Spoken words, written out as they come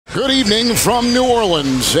Good evening from New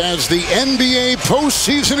Orleans as the NBA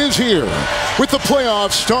postseason is here. With the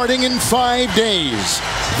playoffs starting in 5 days,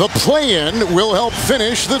 the play-in will help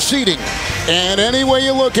finish the seeding. And any way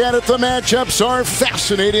you look at it, the matchups are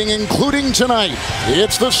fascinating, including tonight.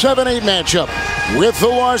 It's the 7-8 matchup with the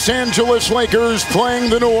Los Angeles Lakers playing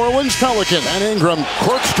the New Orleans Pelicans. And Ingram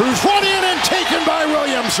corkscrews one in and taken by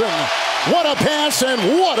Williamson. What a pass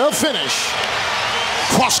and what a finish.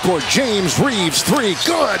 Cross-court, James Reeves, three,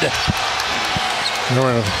 good.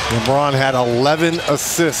 LeBron had 11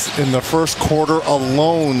 assists in the first quarter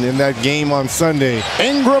alone in that game on Sunday.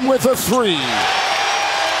 Ingram with a three.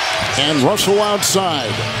 And Russell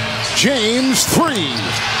outside. James, three.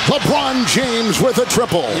 LeBron James with a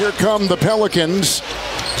triple. Here come the Pelicans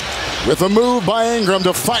with a move by Ingram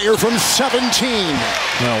to fire from 17.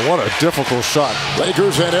 Now, what a difficult shot.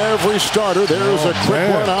 Lakers had every starter. There's a quick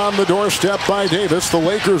one on the doorstep by Davis. The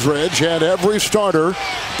Lakers, Reg, had every starter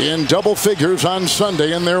in double figures on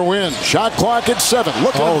Sunday in their win. Shot clock at 7.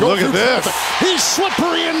 Look at this. He's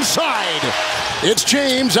slippery inside. It's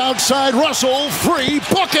James outside Russell. Free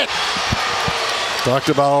bucket. Talked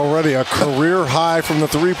about already a career high from the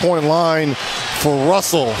three-point line for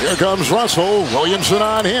Russell. Here comes Russell. Williamson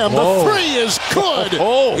on him. Whoa. The three is good.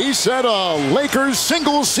 He set a Lakers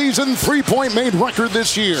single-season three-point made record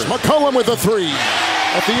this year. McCollum with a three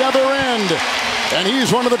at the other end. And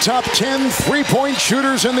he's one of the top 10 three-point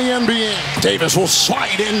shooters in the NBA. Davis will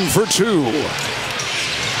slide in for two.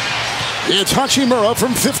 It's Hachimura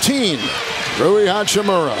from 15. Rui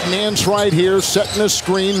Hachimura. Man's right here, setting a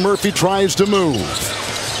screen. Murphy tries to move.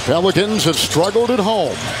 Pelicans have struggled at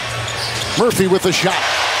home. Murphy with the shot.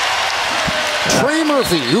 Trey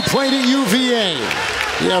Murphy, who played at UVA.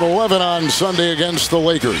 He had 11 on Sunday against the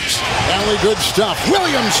Lakers. Alley, good stuff.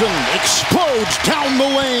 Williamson explodes down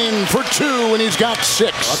the lane for two, and he's got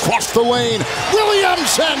 6. Across the lane,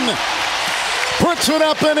 Williamson puts it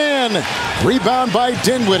up and in. Rebound by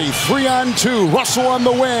Dinwiddie. 3-on-2. Russell on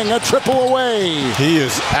the wing. A triple away. He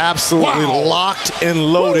is absolutely locked and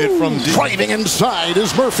loaded from deep. Driving inside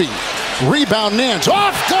is Murphy. Rebound Nance.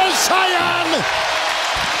 Off to Zion.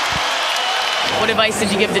 What advice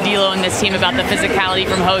did you give to D'Lo and this team about the physicality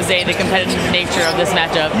from Jose, the competitive nature of this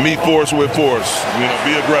matchup? Meet force with force.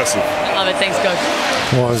 Be aggressive. I love it. Thanks, Coach.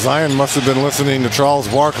 Well, Zion must have been listening to Charles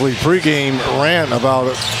Barkley pregame rant about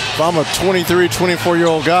it. If I'm a 23,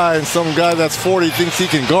 24-year-old guy and some guy that's 40 thinks he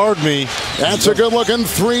can guard me. That's a good-looking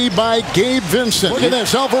three by Gabe Vincent. Look at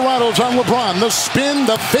this. Alvarado's on LeBron. The spin,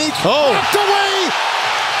 the fake. Knocked away.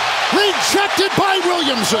 Rejected by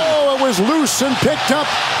Williamson. Oh, it was loose and picked up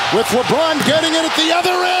with LeBron getting it at the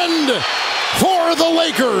other end for the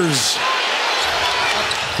Lakers.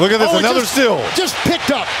 Look at this, another steal. Just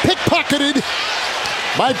picked up, pickpocketed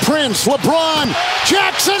by Prince. LeBron,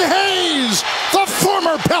 Jackson Hayes, the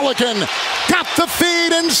former Pelican, got the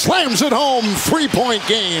feed and slams it home. 3-point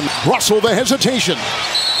game. Russell, the hesitation.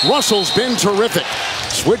 Russell's been terrific.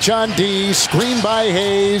 Switch on D, screen by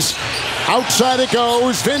Hayes. Outside it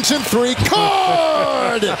goes. Vincent, three.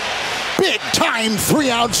 Good! Big time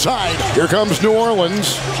three outside. Here comes New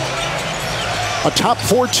Orleans. A top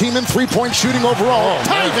 4 team in three-point shooting overall.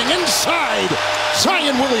 Diving inside.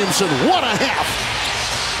 Zion Williamson, what a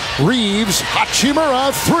half. Reeves,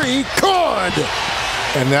 Hachimura, three. Good!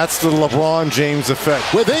 And that's the LeBron James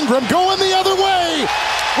effect. With Ingram going the other way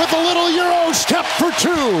with a little Euro step for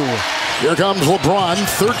two. Here comes LeBron,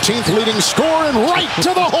 13th leading scorer, and right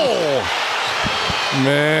to the hole.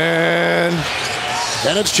 Man.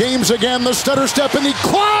 And it's James again, the stutter step, and he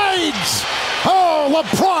glides. Oh,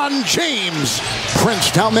 LeBron James.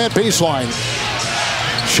 Prince down that baseline.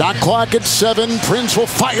 Shot clock at 7. Prince will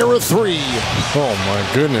fire a three. Oh,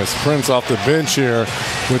 my goodness. Prince off the bench here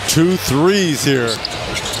with 2 threes here.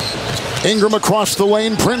 Ingram across the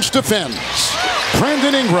lane. Prince defends.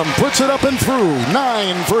 Brandon Ingram puts it up and through.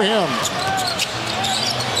 9 for him.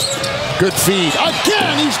 Good feed.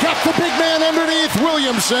 Again, he's got the big man underneath.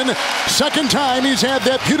 Williamson. Second time he's had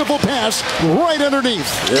that beautiful pass right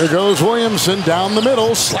underneath. There goes Williamson down the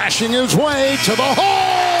middle, slashing his way to the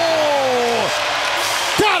hole.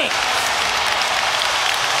 Got it.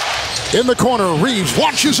 In the corner, Reeves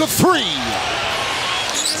launches a three.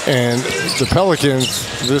 And the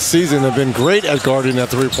Pelicans this season have been great at guarding that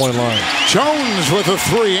three-point line. Jones with a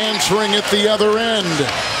three, answering at the other end.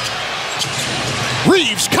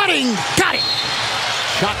 Reeves cutting, got it.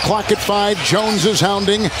 Shot clock at 5. Jones is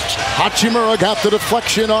hounding. Hachimura got the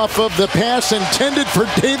deflection off of the pass intended for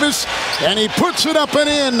Davis, and he puts it up and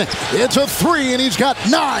in. It's a three, and he's got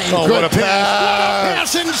 9. Oh, good what a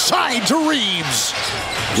pass. pass. Inside to Reeves.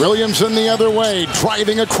 Williamson the other way,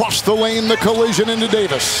 driving across the lane, the collision into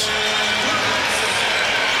Davis.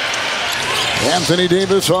 Anthony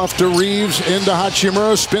Davis off to Reeves, into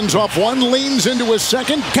Hachimura, spins off one, leans into a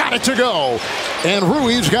second, got it to go. And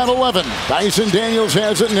Ruiz got 11. Dyson Daniels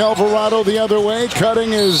has it, and Alvarado the other way.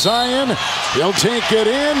 Cutting is Zion. He'll take it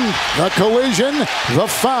in. The collision, the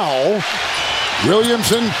foul.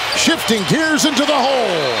 Williamson shifting gears into the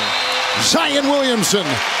hole. Zion Williamson.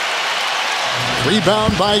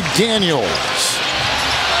 Rebound by Daniels.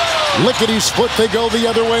 Lickety split, they go the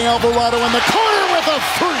other way. Alvarado in the corner with a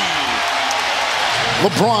three.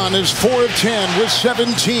 LeBron is 4 of 10 with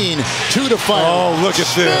 17. 2 to fire. Oh, look at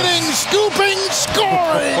Spinning, this. scooping,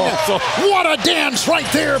 scoring. What a dance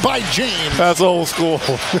right there by James. That's old school.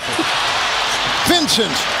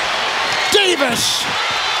 Vincent Davis.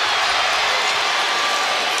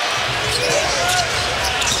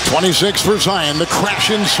 26 for Zion. The crash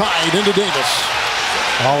inside into Davis.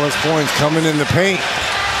 All his points coming in the paint.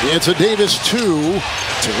 It's a Davis 2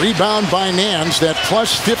 to rebound by Nance. That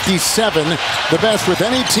plus 57, the best with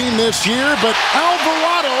any team this year. But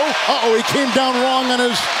Alvarado, he came down wrong on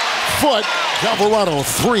his foot. Alvarado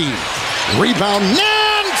 3. Rebound,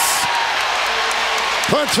 Nance!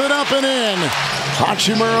 Puts it up and in.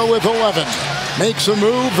 Hachimura with 11. Makes a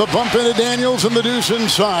move, the bump into Daniels and the deuce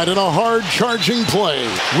inside in a hard charging play.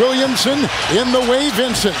 Williamson in the way,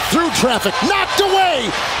 Vincent through traffic, knocked away.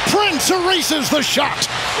 Prince erases the shot.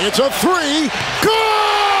 It's a 3,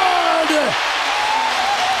 good!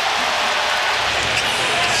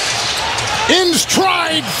 In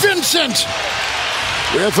stride, Vincent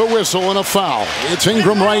with a whistle and a foul. It's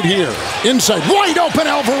Ingram right here. Inside, wide open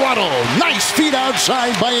Alvarado. Nice feed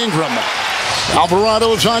outside by Ingram.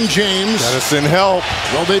 Alvarado's on James. Gotta send help.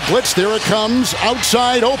 Well, they blitz. There it comes.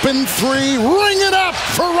 Outside, open 3. Ring it up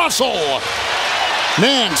for Russell.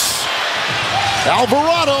 Nance.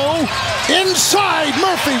 Alvarado. Inside,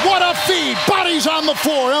 Murphy. What a feed. Bodies on the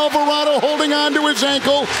floor. Alvarado holding on to his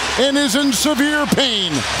ankle and is in severe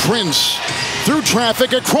pain. Prince through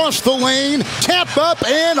traffic across the lane. Tap up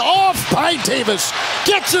and off by Davis.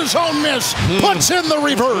 Gets his own miss. Puts in the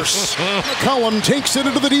reverse. McCollum takes it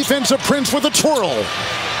into the defense of Prince with a twirl.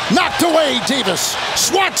 Knocked away, Davis.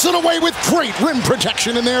 Swats it away with great rim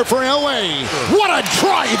protection in there for LA. What a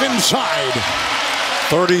drive inside.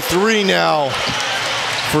 33 now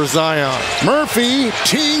for Zion. Murphy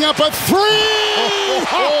teeing up a 3.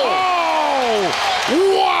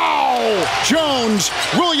 Wow! Jones,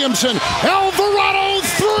 Williamson, Alvarado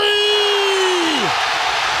 3.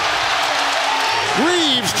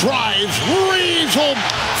 Reeves drives. Reeves will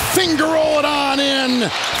finger roll it on in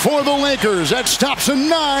for the Lakers. That stops a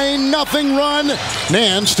 9-0 run.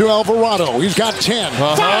 Nance to Alvarado. He's got 10.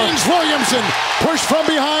 Finds Williamson. Pushed from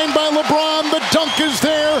behind by LeBron. The dunk is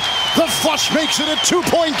there. The flush makes it a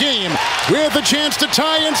 2-point game. With a chance to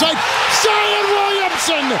tie inside. Zion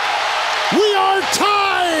Williamson. We are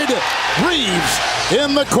tied. Reeves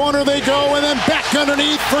in the corner they go, and then back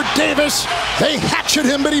underneath for Davis. They hatchet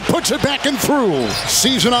him, but he puts it back and through.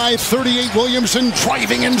 Season high 38. Williamson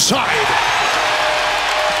driving inside.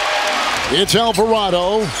 It's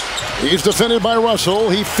Alvarado. He's defended by Russell.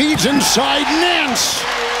 He feeds inside. Nance.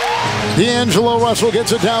 D'Angelo Russell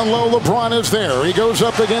gets it down low. LeBron is there. He goes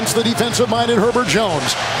up against the defensive-minded Herbert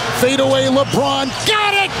Jones. Fade away, LeBron.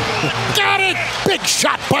 Got it! Got it! Big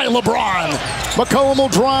shot by LeBron. McCollum will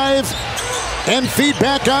drive and feed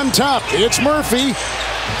back on top. It's Murphy.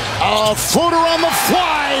 A footer on the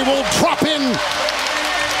fly will drop in.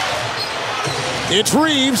 It's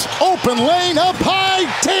Reeves. Open lane up high.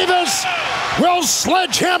 Davis will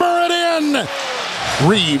sledgehammer it in.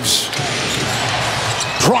 Reeves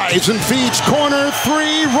drives and feeds corner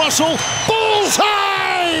 3. Russell,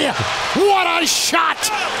 bullseye! What a shot!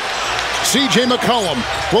 C.J. McCollum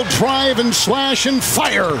will drive and slash and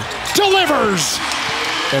fire. Delivers.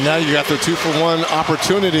 And now you got the 2-for-1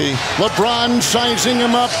 opportunity. LeBron sizing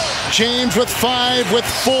him up. James with 5, with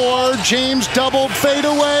 4. James doubled, fade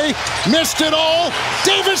away. Missed it all.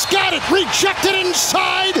 Davis got it. Rejected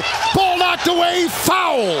inside. Ball knocked away.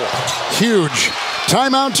 Foul. Huge.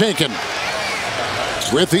 Timeout taken.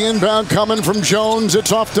 With the inbound coming from Jones,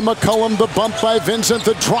 it's off to McCollum. The bump by Vincent.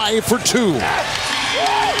 The drive for 2.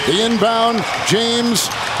 The inbound, James,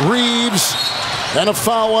 Reeves, and a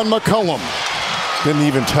foul on McCollum. Didn't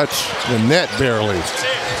even touch the net barely.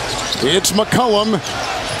 It's McCollum.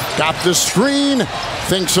 Got the screen.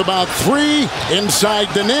 Thinks about 3.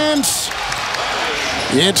 Inside the Nance.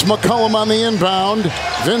 It's McCollum on the inbound.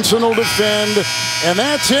 Vincent will defend. And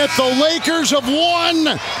that's it. The Lakers have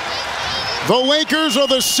won. The Lakers are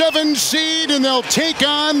the 7th seed, and they'll take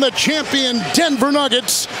on the champion Denver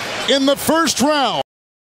Nuggets in the first round.